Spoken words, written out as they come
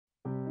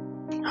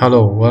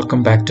Hello,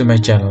 welcome back to my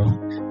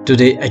channel.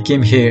 Today I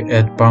came here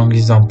at Pangri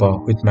Zampa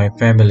with my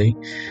family.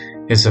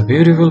 It's a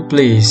beautiful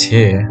place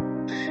here.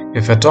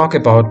 If I talk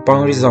about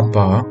Pangri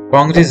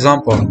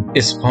Zampa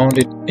is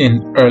founded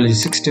in early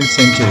 16th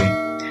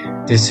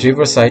century. This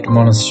riverside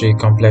monastery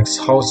complex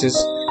houses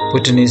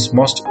Bhutanese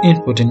most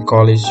important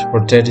college for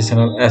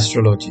traditional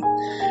astrology.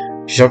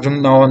 Zhabdrung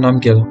Nawa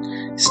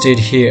Namgyal stayed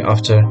here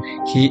after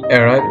he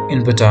arrived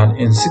in Bhutan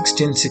in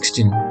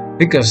 1616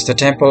 because the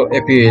temple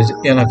appeared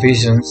in a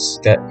visions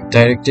that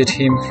directed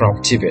him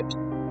from Tibet.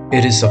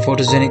 It is a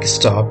photogenic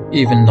stop,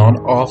 even none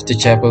of the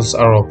chapels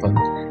are open,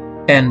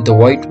 and the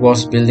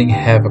whitewashed building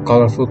have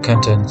colorful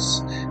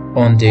curtains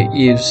on their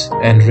eaves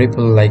and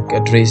ripple like a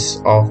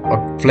dress of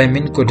a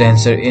flamenco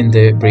dancer in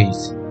the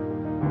breeze.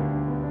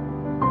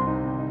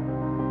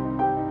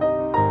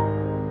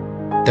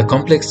 The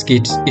complex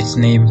gets its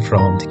name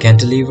from the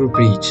cantilever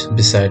bridge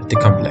beside the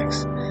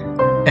complex,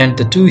 and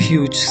the two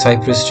huge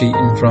cypress trees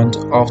in front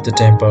of the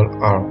temple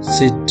are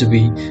said to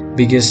be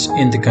biggest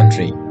in the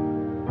country.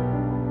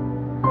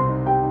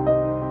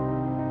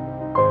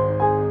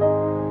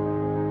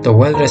 The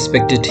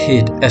well-respected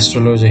head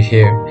astrologer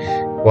here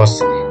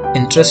was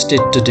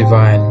entrusted to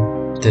divine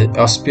the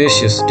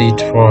auspicious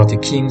date for the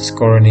king's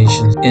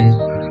coronation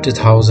in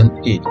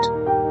 2008.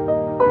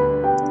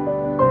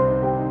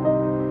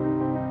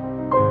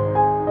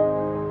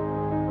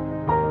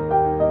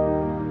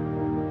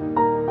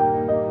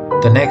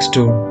 The next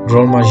to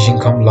Rolma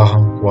Jinkham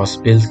Laham was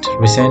built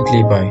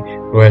recently by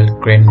royal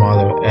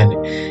grandmother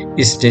and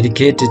is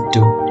dedicated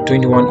to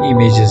 21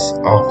 images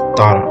of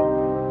Tara.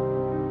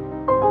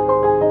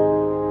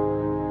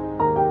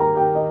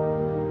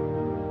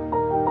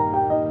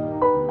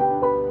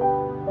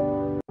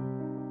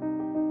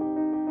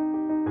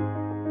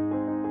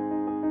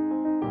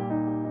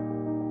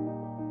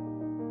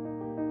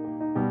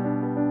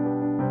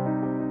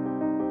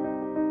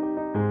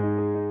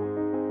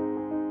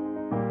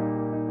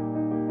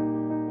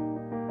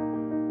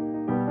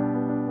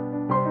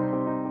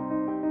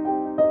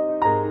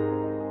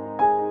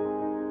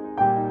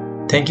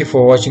 Thank you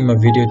for watching my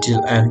video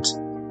till end.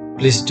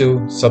 Please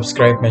do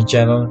subscribe my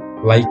channel,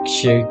 like,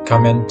 share,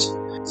 comment.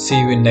 See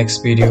you in next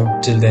video.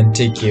 Till then,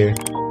 take care.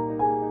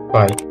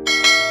 Bye.